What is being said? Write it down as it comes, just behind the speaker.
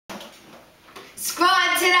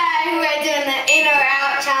Squad, today we're doing the in or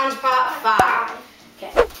out challenge part 5. Okay.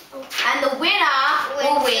 And the winner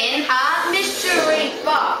will win a mystery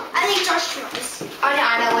box. I think Josh knows.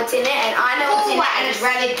 I know what's in it, and I know what's in it, and it's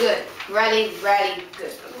really good. Really, really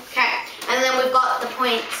good. Okay. And then we've got the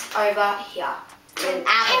points over here. And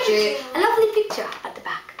I'll do a lovely picture at the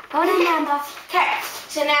back. Hold on, Amber. Okay.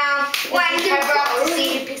 So now, let's go up to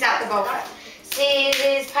see who picks out the ball first.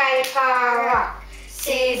 Scissors, paper, rock.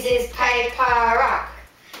 Scissors, paper, rock.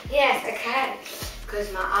 Yes, okay.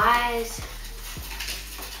 Close my eyes.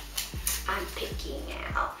 I'm picking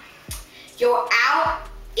out. You're out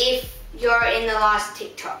if you're in the last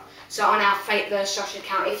TikTok. So on our Fate vs Josh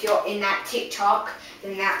account, if you're in that TikTok,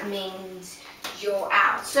 then that means you're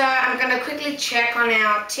out. So I'm gonna quickly check on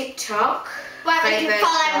our TikTok. Well, you can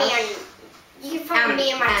follow me on. You can follow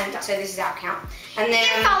me on my TikTok. So this is our account. And then you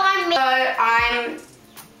can follow me. So I'm.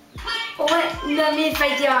 No, me and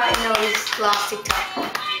Faith are in those last TikTok.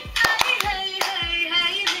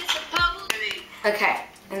 Okay,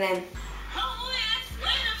 and then.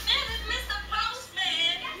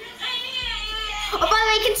 Oh, by the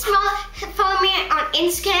way, you can follow me on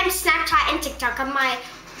Instagram, Snapchat, and TikTok on my.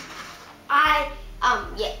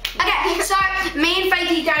 Yeah. Okay, so me and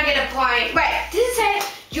Faithy don't get a point. Wait, does it say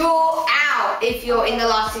you're out if you're in the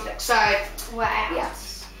last TikTok? So we're out.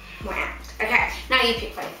 Yes, we're out. Okay, now you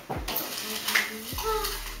pick Faith.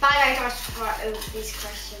 By the way, Josh wrote these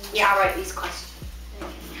questions. Yeah, I wrote these questions.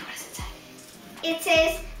 What does it say? It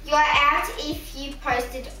says you're out if you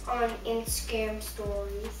posted on Instagram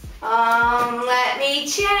stories. Let me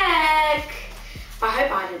check. I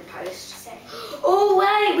hope I didn't post. Oh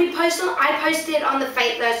wait, I posted on the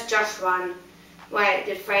Fate vs Josh one. Wait,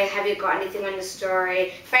 did Faith, have you got anything on the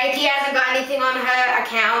story? Faithy hasn't got anything on her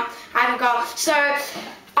account. I haven't got, so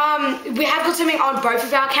we have got something on both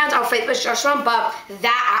of our accounts, our Fate vs Josh one, but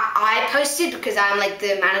that I posted because I'm like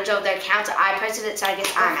the manager of the account, so I posted it, so I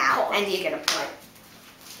guess I'm out, and you get a point.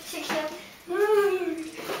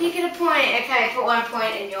 You get a point. Okay, put 1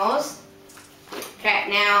 point in yours. Okay,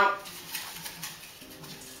 now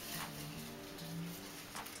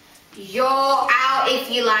you're out if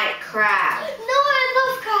you like crab. No, I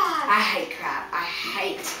love crab. I hate crab. I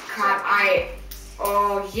hate crab.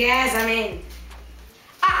 Oh yes, I mean.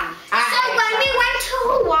 So when we went to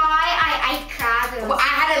Hawaii, I ate crab. Well, I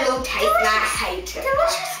had a little taste and I hate it.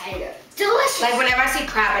 Delicious. I hate it. Delicious. Like whenever I see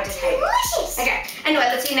crab, I just hate it. Delicious. Okay. Anyway,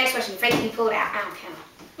 let's see your next question. Faith, you pull it out. I don't care.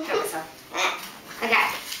 Tell myself. Okay.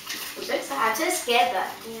 I'm so excited. I'm so scared though.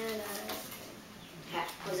 Yeah, no. Okay.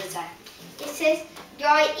 What does it say? It says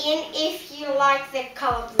you're in if you like the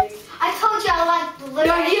color blue. I told you I like blue.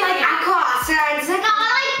 No, you like aqua. So it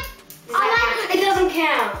doesn't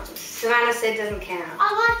count. Savannah said it doesn't count. I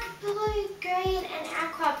like blue, green, and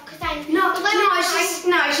aqua because I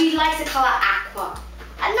she likes the color aqua.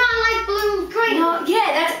 No, I like blue and green. No,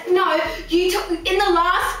 yeah, in the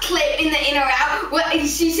last clip in the in or out,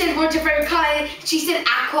 she said what's your favorite color? She said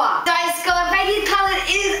aqua. So my favorite color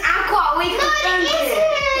is aqua. We confirmed it.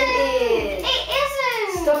 It is. It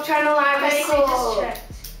isn't. Stop trying to lie, Michael.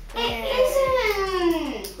 It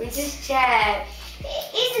isn't. We just checked.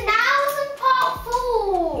 It is now. It's in part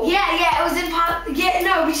 4. Yeah, it was in part. Yeah,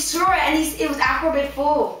 no, we saw it and it was aqua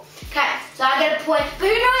before. Okay, so I get a point. But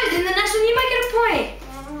who knows? In the next one, you might get a point.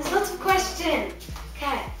 There's lots of questions.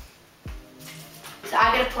 Okay. So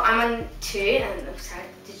I get a point. I'm on 2. And I'm sorry,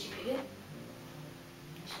 did you pick it?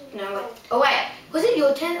 No, wait. Oh, wait. Was it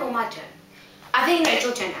your turn or my turn? I think no, it's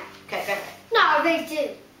your turn now. Okay, go. No, they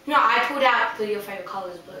did. No, I pulled out your favorite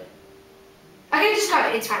color is blue. Okay, just go.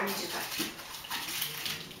 It's fine. You just go.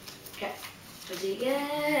 Okay. What do you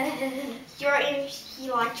get? You're in if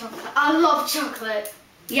you like chocolate. I love chocolate.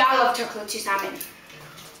 Yeah, I love chocolate too, Simon.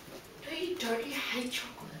 No, you don't. You hate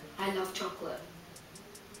chocolate. I love chocolate.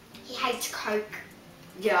 He hates Coke.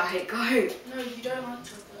 Yeah, I hate Coke. No, you don't like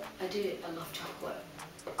chocolate. I do. I love chocolate.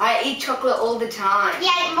 I eat chocolate all the time.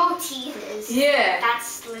 Yeah, Maltesers. Yeah.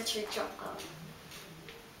 That's literally chocolate.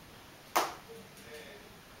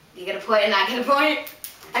 You get a point and I get a point.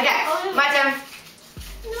 Okay, my turn.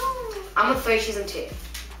 No. I'm on 3, she's on 2.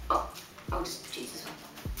 Oh, I'll just choose this one.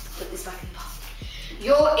 Put this back in the box.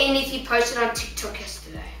 You're in if you posted on TikTok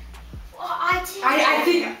yesterday. Well, I did. I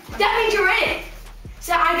think that means you're in.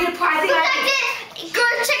 So I get a point. I did. Go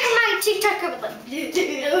check my TikTok.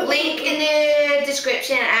 Link in the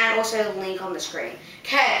description and also the link on the screen.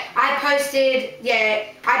 Okay, I posted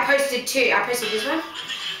 2. I posted this one.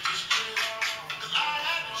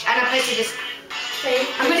 And I posted this.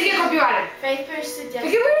 I'm going to get copyrighted. Faith posted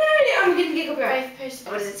yesterday. I'm going to get copyrighted. Faith posted.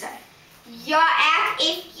 What does it say? You're out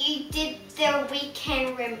if you did the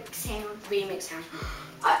weekend remix sound. Remix sound.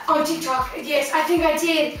 Oh Oh, TikTok. Yes, I think I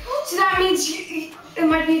did. So that means it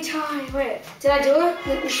might be time. Wait, did I do it?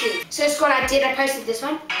 Let me see. So squad, I posted this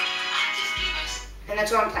one. And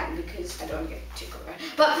that's what I'm playing because I don't want to get too clever.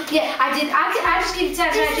 But yeah, I did. I just keep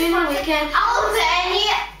telling I do it on the weekend.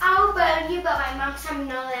 I'll burn you, but my mum's having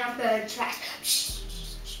another bird trash.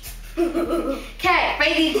 Okay,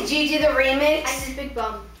 Bailey, did you do the remix? I did Big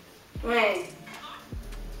Bum. When?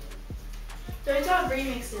 Those are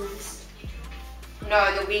remixes.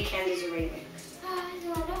 No, the weekend is a remix.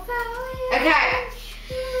 Okay.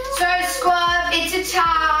 So squad, it's a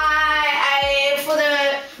tie.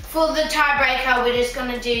 For the tiebreaker, we're just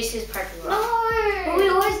gonna do his Pokemon. No. But we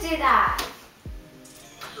always do that.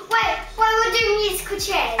 Wait, we'll do musical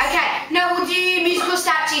chairs. Okay, no, we'll do musical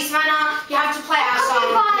statues. Savannah, you have to play our song.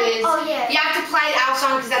 Oh, yeah. You have to play our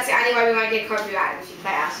song because that's the only way we won't get copyrighted if you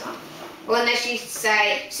play our song. Well, unless you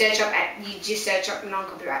say you just search up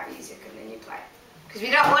non-copyright music and then you play. Because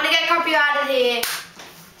we don't want to get copyrighted here.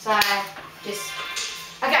 So, just...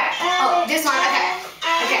 Okay, oh, this one, okay.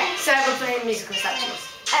 Okay, so we're playing musical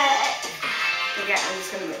statues. Okay, I'm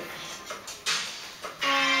just going to move.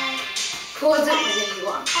 Pause it whenever you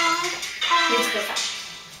want. Musical statues.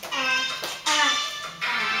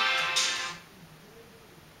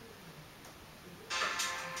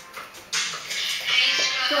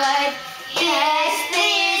 But yes,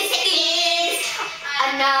 this is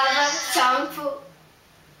another song for...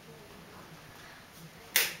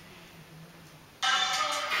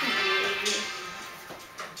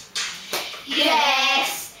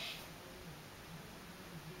 Yes.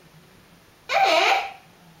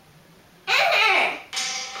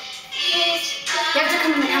 You have to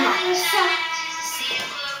come in the camera.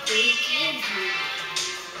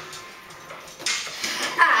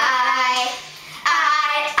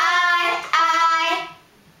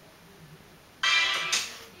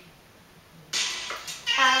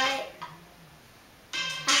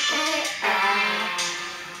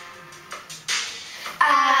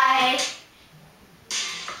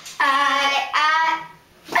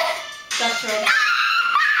 That's right.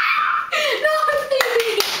 No,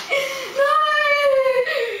 baby. No.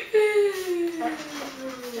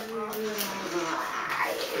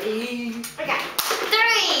 Okay.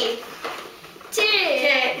 3, 2,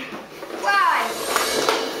 Okay. 1.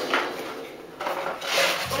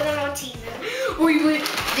 What am I teasing?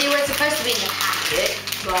 They were supposed to be in the packet,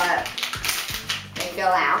 but they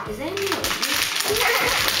fell out. Is there any more?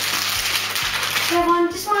 That one,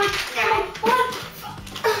 this one. No. One.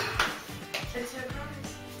 It's your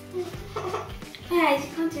prize. Yeah, you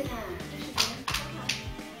can't do that.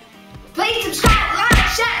 Please subscribe, like,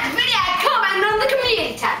 share the video, comment on the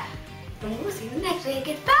community tab. And we'll see you next week.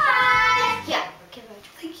 Goodbye. Yeah. Okay,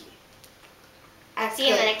 Thank you. see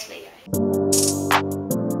you in the next video.